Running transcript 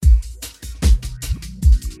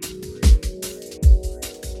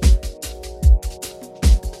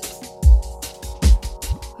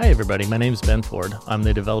Hi everybody, my name is Ben Ford. I'm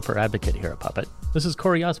the developer advocate here at Puppet. This is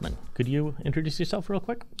Corey Osman. Could you introduce yourself real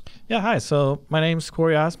quick? Yeah, hi. So my name's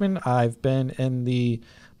Corey Osman. I've been in the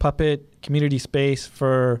Puppet community space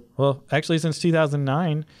for, actually since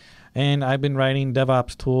 2009. And I've been writing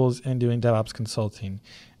DevOps tools and doing DevOps consulting.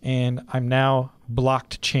 And I'm now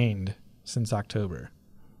blockchained since October.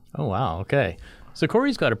 Oh, wow. Okay. So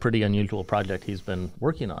Corey's got a pretty unusual project he's been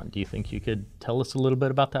working on. Do you think you could tell us a little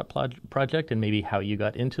bit about that project and maybe how you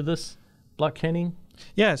got into this blockchaining?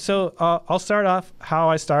 Yeah, so I'll start off how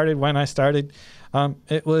I started, when I started.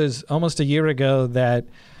 It was almost a year ago that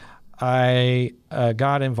I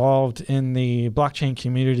got involved in the blockchain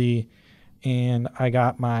community, and I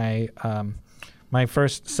got my my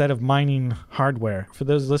first set of mining hardware. For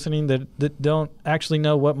those listening that don't actually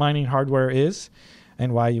know what mining hardware is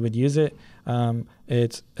and why you would use it,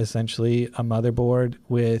 it's essentially a motherboard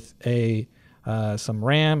with some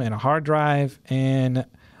RAM and a hard drive and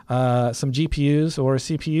some GPUs or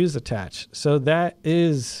CPUs attached. So that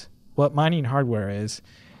is what mining hardware is.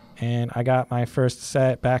 And I got my first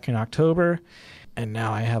set back in October, and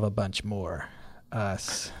now I have a bunch more.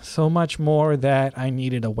 So much more that I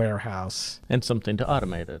needed a warehouse. And something to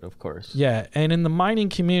automate it, of course. Yeah, and in the mining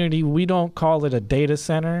community, we don't call it a data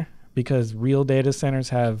center because real data centers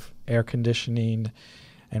have air conditioning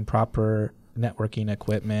and proper networking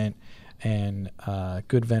equipment and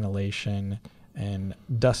good ventilation and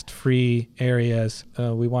dust-free areas.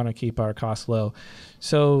 We want to keep our costs low.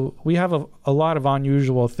 So we have a lot of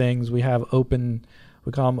unusual things. We have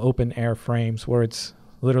we call them open air frames, where it's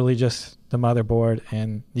literally just the motherboard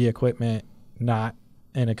and the equipment not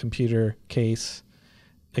in a computer case,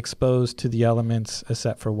 exposed to the elements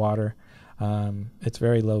except for water. It's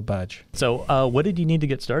very low budge. So what did you need to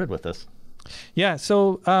get started with this? Yeah,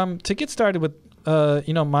 so to get started with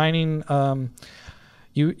mining,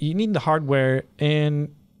 you need the hardware,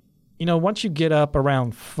 and once you get up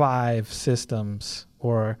around 5 systems,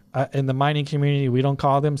 or in the mining community we don't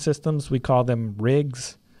call them systems, we call them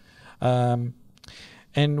rigs.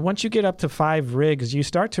 And once you get up to 5 rigs, you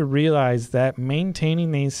start to realize that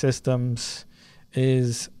maintaining these systems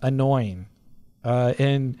is annoying,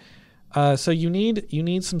 so you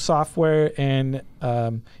need some software, and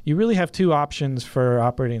you really have 2 options for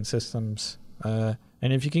operating systems. And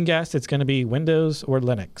if you can guess, it's going to be Windows or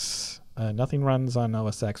Linux. Nothing runs on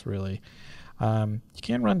OS X, really. You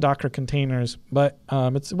can run Docker containers, but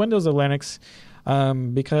it's Windows or Linux.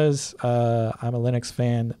 Because I'm a Linux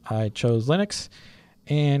fan, I chose Linux.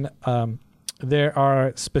 And there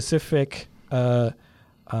are specific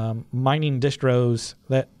mining distros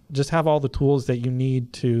that just have all the tools that you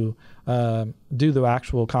need to do the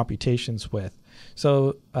actual computations with.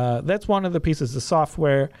 So that's one of the pieces of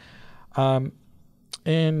software.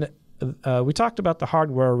 And we talked about the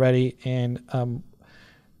hardware already. And,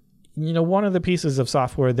 one of the pieces of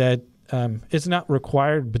software that is not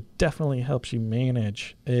required but definitely helps you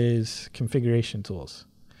manage is configuration tools,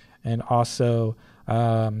 and also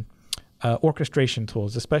orchestration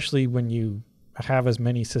tools, especially when you have as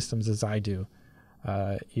many systems as I do.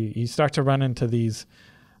 You start to run into these,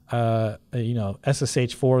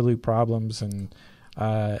 SSH for loop problems, and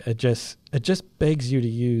it just begs you to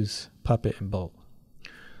use Puppet and Bolt.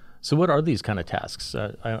 So what are these kind of tasks?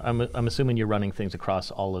 I'm assuming you're running things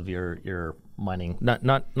across all of your mining,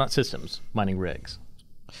 not systems, mining rigs.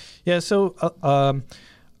 Yeah, so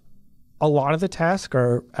a lot of the tasks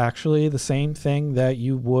are actually the same thing that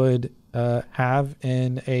you would have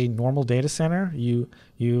in a normal data center. You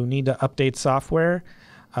need to update software.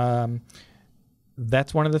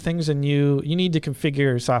 That's one of the things, and you need to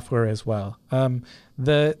configure software as well.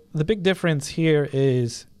 The big difference here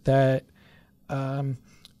is that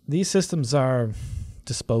these systems are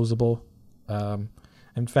disposable.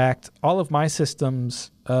 In fact, all of my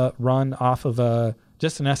systems run off of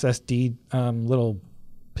just an SSD little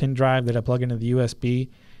pin drive that I plug into the USB.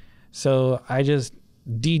 So I just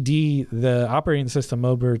DD the operating system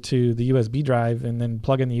over to the USB drive and then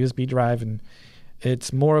plug in the USB drive, and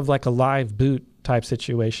it's more of like a live boot type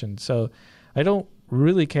situation. So I don't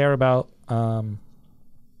really care about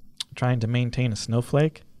trying to maintain a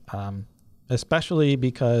Snowflake, especially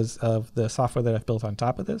because of the software that I've built on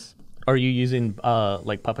top of this. Are you using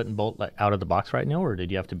like Puppet and Bolt out of the box right now, or did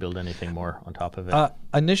you have to build anything more on top of it?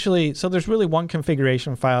 Initially, so there's really one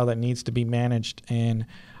configuration file that needs to be managed, and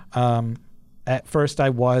at first I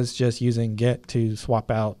was just using Git to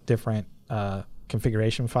swap out different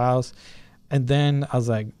configuration files, and then I was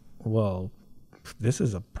like, well, this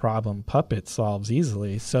is a problem Puppet solves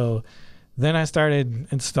easily. So then I started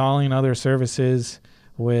installing other services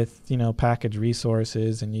with package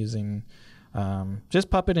resources and using just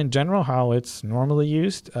Puppet in general, how it's normally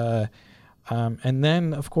used. And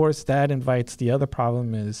then, of course, that invites the other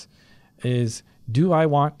problem is do I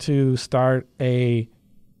want to start a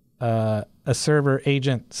server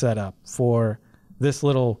agent setup for this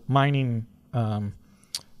little mining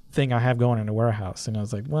thing I have going in a warehouse? And I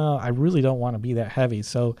was like, well, I really don't want to be that heavy.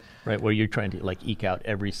 So right, where you're trying to like eke out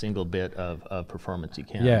every single bit of performance you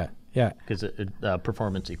can. Yeah. Because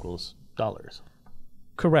performance equals dollars.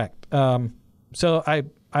 Correct. So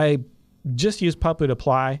I just use Puppet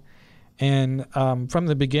Apply, and from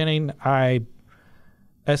the beginning, I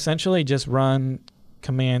essentially just run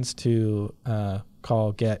commands to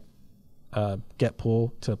call get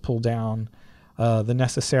pull to pull down the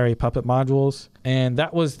necessary Puppet modules, and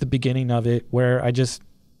that was the beginning of it, where I just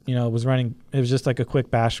was running. It was just like a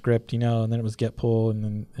quick bash script, and then it was get pull,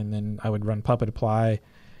 and then I would run Puppet Apply,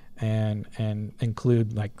 and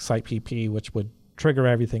include like site pp, which would trigger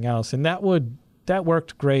everything else, and that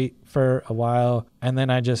worked great for a while, and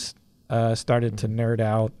then I just started to nerd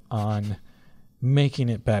out on making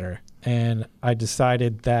it better, and I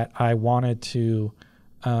decided that I wanted to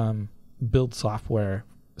build software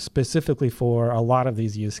specifically for a lot of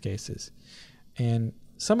these use cases. And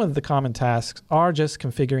some of the common tasks are just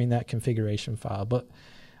configuring that configuration file, but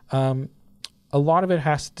a lot of it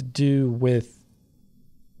has to do with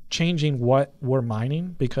changing what we're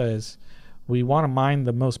mining, because we want to mine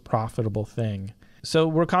the most profitable thing. So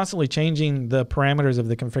we're constantly changing the parameters of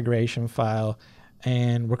the configuration file,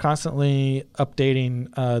 and we're constantly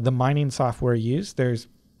updating the mining software used. There's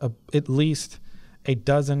at least a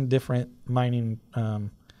dozen different mining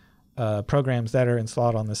programs that are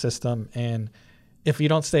installed on the system, and if you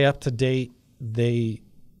don't stay up to date, they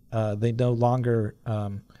no longer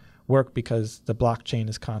work, because the blockchain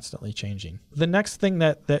is constantly changing. The next thing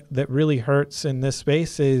that really hurts in this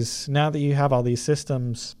space is, now that you have all these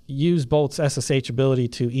systems, use Bolt's SSH ability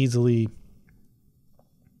to easily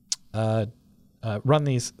run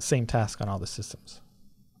these same tasks on all the systems.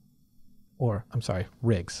 Or, I'm sorry,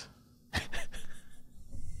 rigs.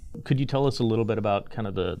 Could you tell us a little bit about kind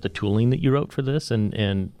of the tooling that you wrote for this?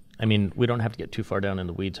 And I mean, we don't have to get too far down in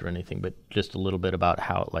the weeds or anything, but just a little bit about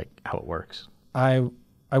how it works.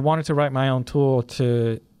 I wanted to write my own tool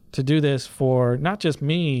to do this for not just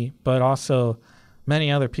me, but also many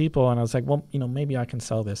other people. And I was like, well, maybe I can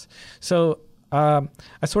sell this. So I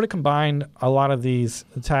sort of combined a lot of these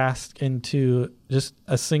tasks into just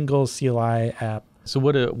a single CLI app. So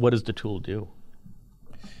what does the tool do?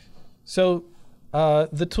 So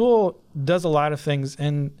the tool does a lot of things,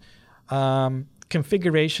 and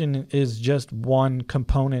configuration is just one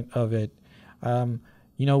component of it.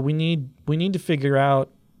 We need to figure out,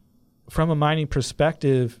 from a mining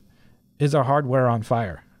perspective, is our hardware on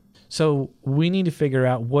fire? So we need to figure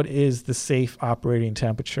out what is the safe operating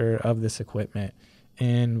temperature of this equipment.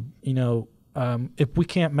 And, if we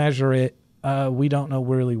can't measure it, we don't know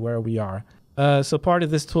really where we are. So part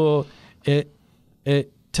of this tool, it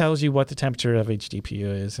tells you what the temperature of each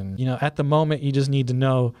GPU is. And, at the moment, you just need to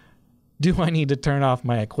know, do I need to turn off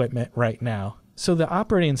my equipment right now? So the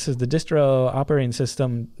distro operating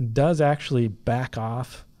system does actually back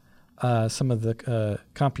off some of the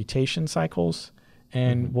computation cycles,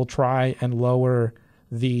 and will try and lower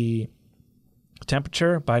the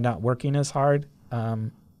temperature by not working as hard,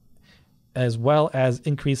 as well as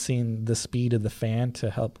increasing the speed of the fan to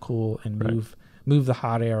help cool and move the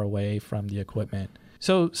hot air away from the equipment.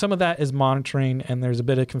 So some of that is monitoring, and there's a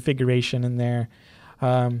bit of configuration in there.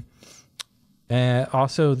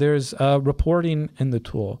 Also, there's reporting in the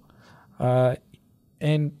tool,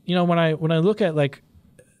 and when I look at,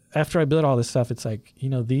 after I build all this stuff, it's like,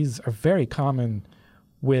 these are very common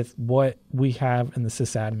with what we have in the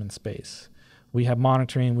sysadmin space. We have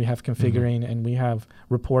monitoring, we have configuring, and we have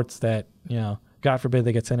reports that, God forbid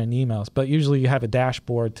they get sent in emails, but usually you have a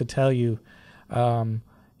dashboard to tell you,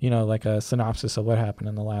 like a synopsis of what happened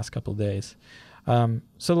in the last couple of days. So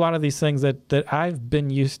a lot of these things that I've been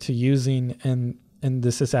used to using in the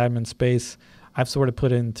sysadmin space, I've sort of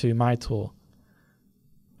put into my tool.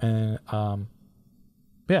 And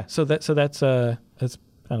so that's kind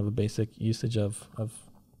of a basic usage of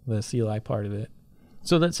the CLI part of it.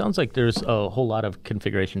 So that sounds like there's a whole lot of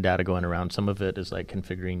configuration data going around. Some of it is like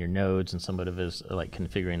configuring your nodes, and some of it is like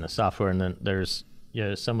configuring the software, and then there's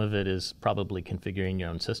some of it is probably configuring your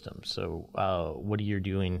own system. So what are you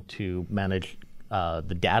doing to manage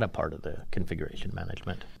the data part of the configuration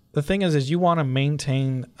management? The thing is you want to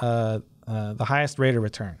maintain the highest rate of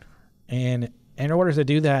return, and in order to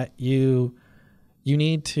do that, you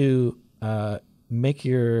need to make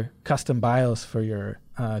your custom BIOS for your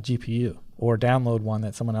GPU or download one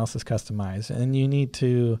that someone else has customized, and you need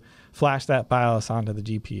to flash that BIOS onto the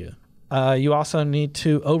GPU. You also need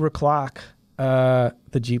to overclock the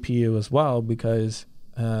GPU as well, because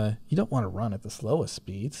you don't want to run at the slowest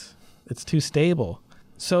speeds. It's too stable.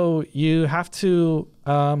 So you have to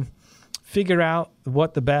figure out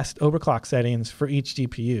what the best overclock settings for each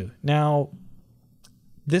GPU. Now,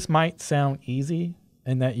 this might sound easy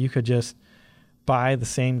in that you could just buy the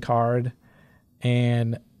same card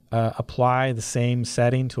and apply the same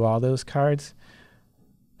setting to all those cards.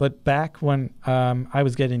 But back when I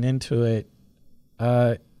was getting into it,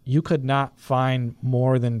 you could not find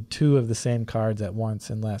more than 2 of the same cards at once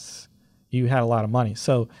unless you had a lot of money.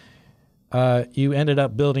 So you ended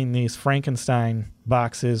up building these Frankenstein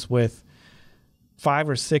boxes with 5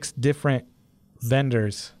 or 6 different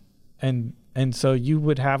vendors, and so you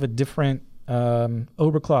would have a different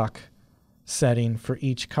overclock setting for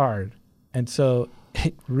each card, and so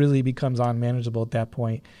it really becomes unmanageable at that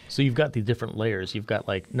point. So you've got these different layers. You've got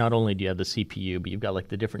like, not only do you have the CPU, but you've got like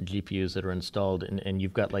the different GPUs that are installed, and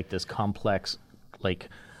you've got like this complex like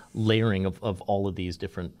layering of all of these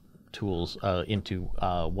different tools into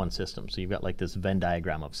one system. So you've got like this Venn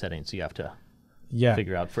diagram of settings you have to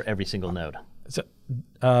figure out for every single node. So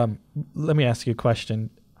let me ask you a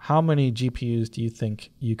question. How many GPUs do you think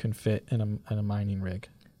you can fit in a mining rig?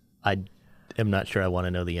 I am not sure I want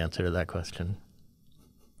to know the answer to that question.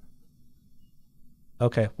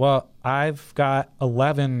 Okay, well, I've got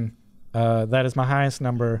 11. That is my highest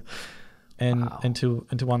number into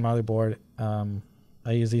one motherboard.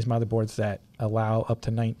 I use these motherboards that allow up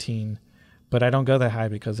to 19, but I don't go that high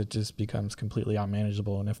because it just becomes completely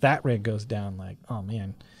unmanageable. And if that rig goes down, like, oh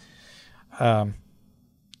man.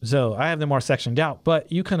 So I have them more sectioned out,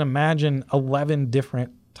 but you can imagine 11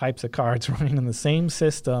 different types of cards running in the same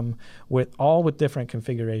system with different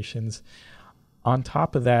configurations. On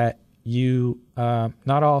top of that,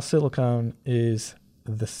 not all silicone is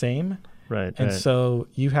the same. Right. And so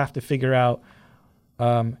you have to figure out,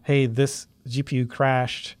 hey, this GPU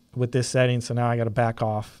crashed with this setting, so now I got to back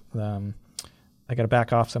off. I got to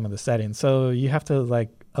back off some of the settings. So you have to like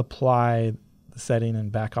apply the setting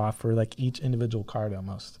and back off for like each individual card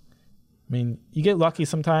almost. I mean, you get lucky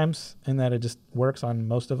sometimes in that it just works on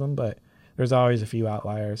most of them, but there's always a few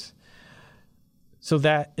outliers. So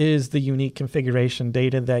that is the unique configuration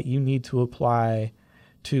data that you need to apply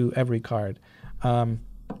to every card. One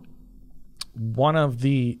of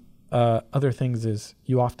the other things is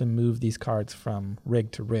you often move these cards from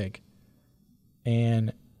rig to rig,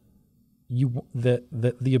 and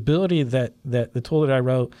the ability that the tool that I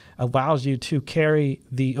wrote allows you to carry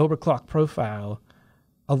the overclock profile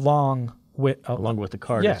along with the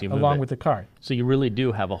card. Yeah, as you move along it. with the card. So you really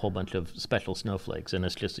do have a whole bunch of special snowflakes, and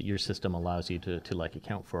it's just that your system allows you to like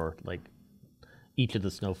account for like each of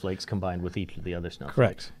the snowflakes combined with each of the other snowflakes.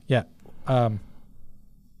 Correct. Yeah.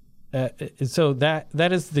 So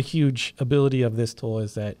that is the huge ability of this tool,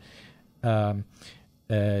 is that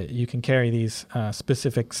you can carry these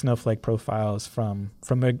specific snowflake profiles from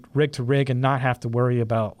rig to rig and not have to worry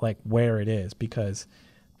about like where it is, because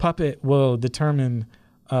Puppet will determine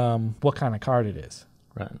what kind of card it is.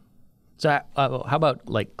 Right. So how about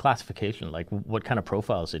like classification? Like what kind of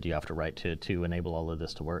profiles did you have to write to enable all of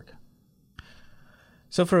this to work?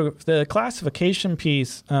 So for the classification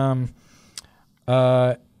piece,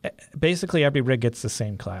 basically every rig gets the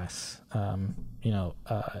same class. So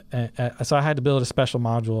I had to build a special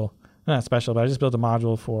module, not special, but I just built a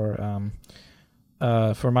module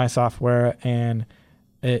for my software, and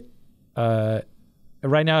it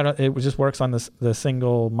right now it just works on the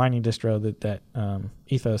single mining distro that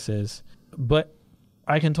Ethos is, but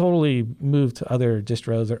I can totally move to other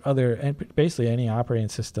distros or and basically any operating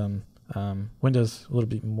system. Windows a little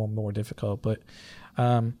bit more difficult, but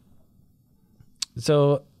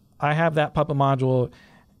so I have that Puppet module,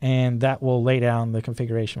 and that will lay down the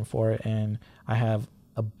configuration for it. And I have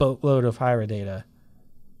a boatload of Hiera data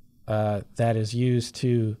that is used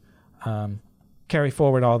to carry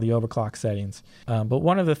forward all the overclock settings. But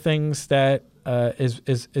one of the things that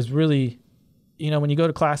is really, when you go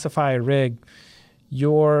to classify a rig,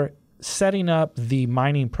 you're setting up the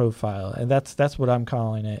mining profile, and that's what I'm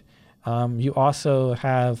calling it. You also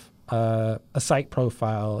have a site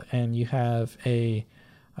profile, and you have an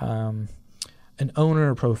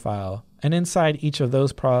owner profile, and inside each of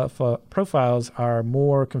those profiles are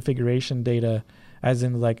more configuration data, as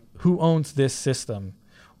in like who owns this system,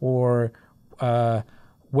 or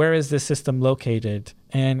where is this system located,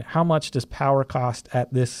 and how much does power cost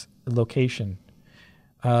at this location.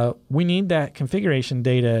 We need that configuration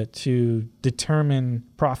data to determine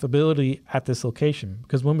profitability at this location,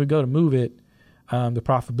 because when we go to move it, the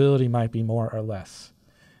profitability might be more or less.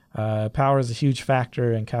 Power is a huge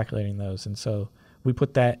factor in calculating those. And so we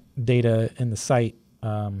put that data in the site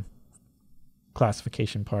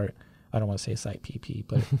classification part. I don't want to say site PP,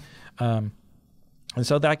 but and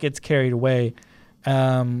so that gets carried away.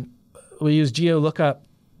 We use GeoLookup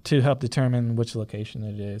to help determine which location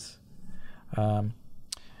it is.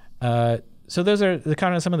 So those are the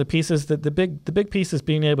kind of some of the pieces. The big piece is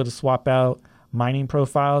being able to swap out mining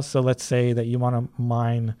profiles. So let's say that you want to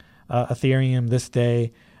mine Ethereum this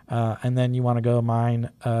day, and then you want to go mine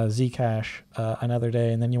Zcash another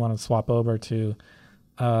day, and then you want to swap over to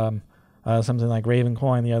something like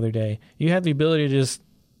Ravencoin the other day. You have the ability to just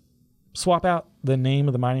swap out the name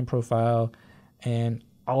of the mining profile, and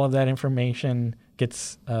all of that information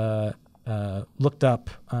gets looked up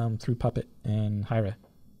through Puppet and Hiera.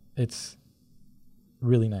 It's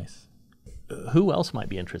really nice. Who else might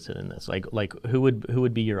be interested in this? Like who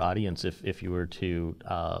would be your audience if you were to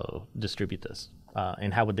distribute this?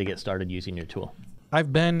 And how would they get started using your tool?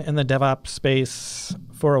 I've been in the DevOps space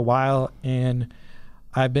for a while, and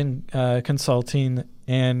I've been consulting,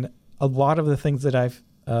 and a lot of the things that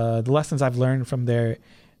the lessons I've learned from there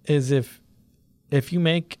is if you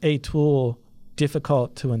make a tool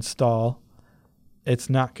difficult to install, it's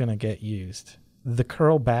not going to get used. The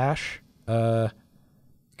curl bash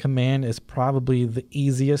command is probably the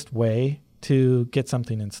easiest way to get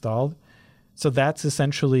something installed. So that's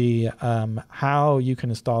essentially how you can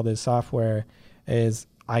install this software is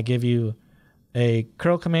I give you a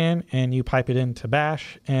curl command and you pipe it into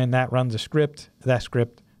bash, and that runs a script. That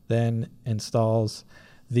script then installs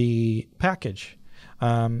the package.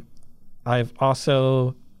 If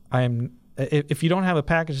you don't have a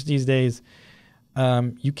package these days,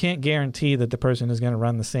 you can't guarantee that the person is going to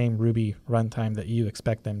run the same Ruby runtime that you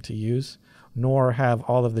expect them to use, nor have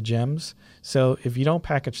all of the gems. So if you don't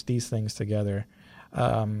package these things together,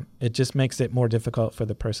 it just makes it more difficult for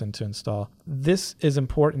the person to install. This is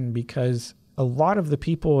important because a lot of the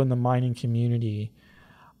people in the mining community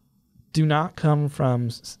they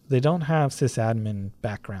don't have sysadmin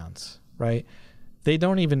backgrounds, right? They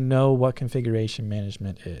don't even know what configuration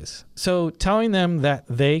management is. So telling them that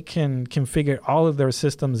they can configure all of their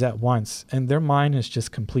systems at once and their mind is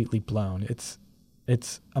just completely blown.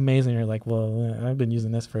 It's amazing. You're like, well, I've been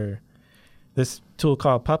using this tool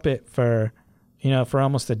called Puppet for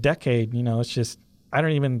almost a decade. It's just I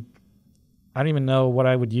don't even know what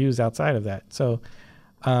I would use outside of that. So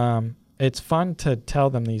it's fun to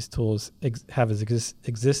tell them these tools have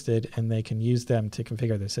existed and they can use them to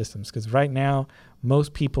configure their systems. Because right now,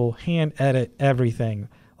 most people hand edit everything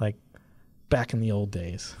like back in the old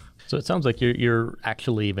days. So it sounds like you're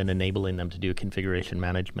actually even enabling them to do configuration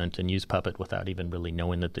management and use Puppet without even really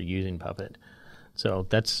knowing that they're using Puppet. So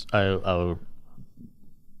that's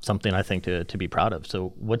something I think to be proud of.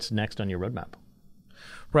 So what's next on your roadmap?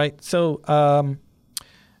 Right. So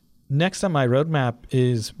next on my roadmap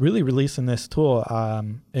is really releasing this tool.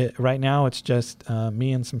 Right now, it's just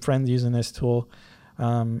me and some friends using this tool,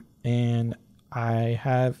 and I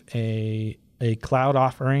have a cloud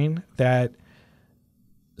offering that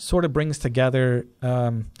sort of brings together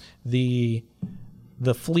the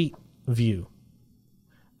fleet view.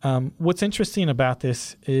 What's interesting about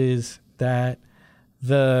this is that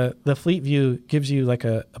the fleet view gives you like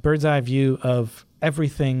a bird's eye view of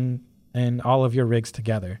everything and all of your rigs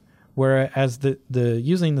together. Whereas the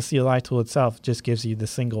using the CLI tool itself just gives you the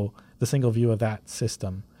single view of that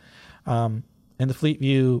system, and the fleet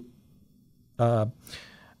view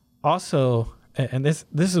also, and this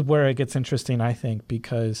is where it gets interesting, I think,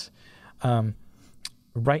 because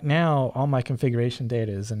right now all my configuration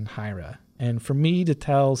data is in Hiera, and for me to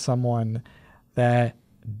tell someone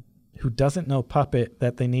who doesn't know Puppet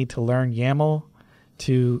that they need to learn YAML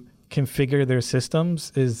to configure their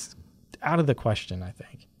systems is out of the question, I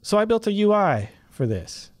think. So I built a UI for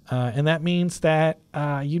this, and that means that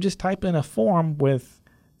you just type in a form with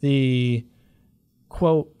the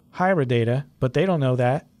quote Hiera data, but they don't know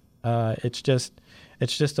that. It's just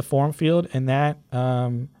a form field, and that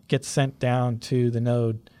gets sent down to the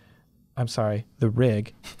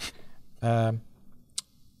rig.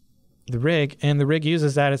 The rig, and the rig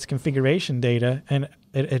uses that as configuration data, and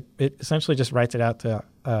it essentially just writes it out to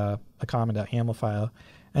a common.yaml file,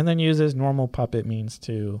 and then uses normal Puppet means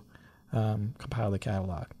to compile the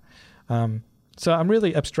catalog. So I'm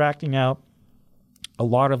really abstracting out a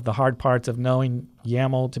lot of the hard parts of knowing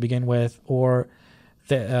YAML to begin with, or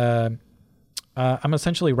I'm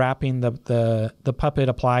essentially wrapping the Puppet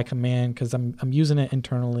apply command because I'm using it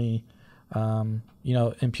internally,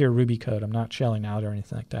 in pure Ruby code. I'm not shelling out or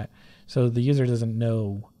anything like that. So the user doesn't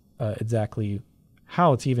know exactly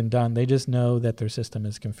how it's even done. They just know that their system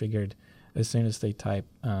is configured as soon as they type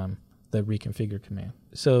the reconfigure command.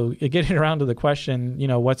 So getting around to the question,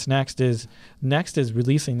 what's next is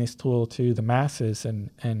releasing this tool to the masses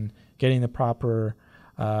and getting the proper,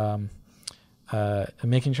 making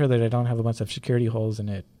sure that I don't have a bunch of security holes in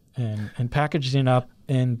it, and packaging it up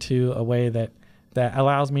into a way that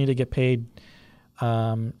allows me to get paid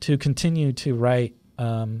to continue to write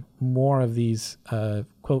more of these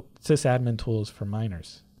quote sysadmin tools for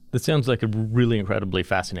miners. This sounds like a really incredibly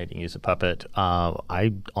fascinating use of Puppet.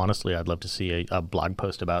 I'd love to see a blog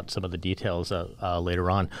post about some of the details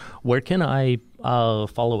later on. Where can I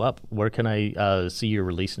follow up? Where can I see your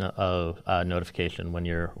release notification when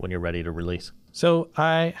you're ready to release? So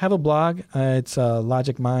I have a blog. It's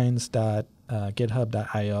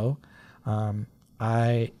logicminds.github.io.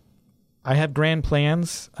 I have grand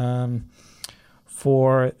plans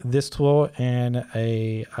for this tool and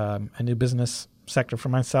a new business sector for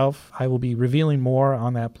myself. I will be revealing more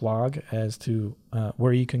on that blog as to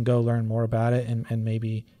where you can go learn more about it and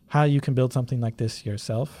maybe how you can build something like this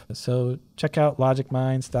yourself. So check out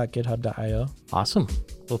logicminds.github.io. Awesome.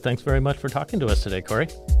 Well, thanks very much for talking to us today, Corey.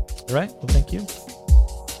 All right. Well, thank you.